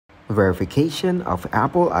Verification of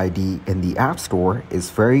Apple ID in the App Store is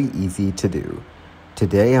very easy to do.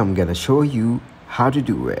 Today I'm going to show you how to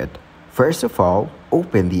do it. First of all,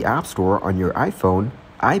 open the App Store on your iPhone,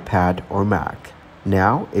 iPad, or Mac.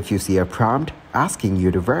 Now, if you see a prompt asking you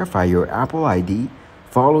to verify your Apple ID,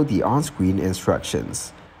 follow the on-screen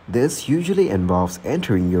instructions. This usually involves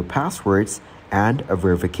entering your passwords and a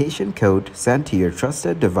verification code sent to your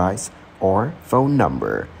trusted device or phone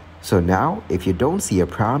number. So now, if you don't see a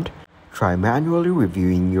prompt, try manually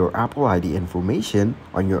reviewing your Apple ID information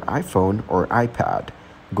on your iPhone or iPad.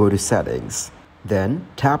 Go to Settings. Then,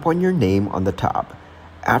 tap on your name on the top.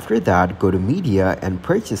 After that, go to Media and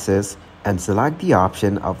Purchases and select the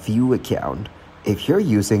option of View Account. If you're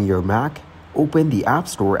using your Mac, open the App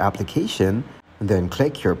Store application, then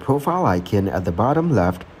click your profile icon at the bottom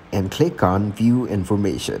left and click on View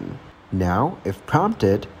Information. Now, if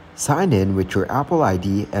prompted, sign in with your Apple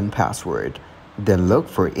ID and password. Then look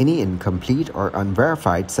for any incomplete or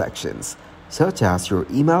unverified sections, such as your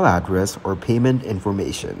email address or payment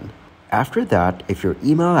information. After that, if your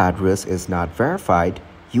email address is not verified,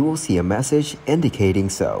 you will see a message indicating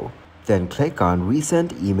so. Then click on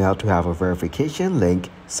Resend Email to have a verification link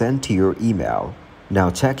sent to your email. Now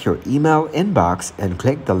check your email inbox and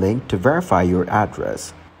click the link to verify your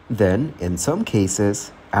address. Then, in some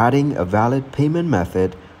cases, adding a valid payment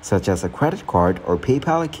method such as a credit card or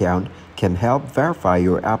PayPal account can help verify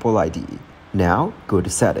your Apple ID. Now, go to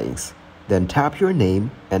Settings. Then tap your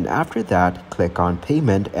name, and after that, click on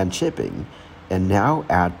Payment and Shipping. And now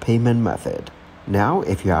add Payment Method. Now,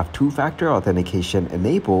 if you have two-factor authentication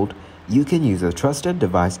enabled, you can use a trusted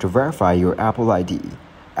device to verify your Apple ID.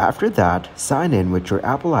 After that, sign in with your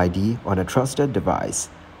Apple ID on a trusted device,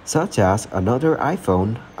 such as another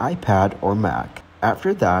iPhone, iPad, or Mac.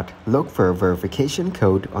 After that, look for a verification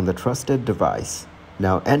code on the trusted device.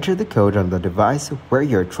 Now enter the code on the device where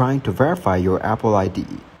you're trying to verify your Apple ID.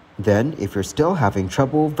 Then, if you're still having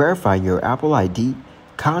trouble verifying your Apple ID,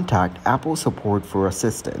 contact Apple support for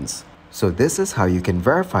assistance. So this is how you can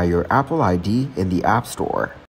verify your Apple ID in the App Store.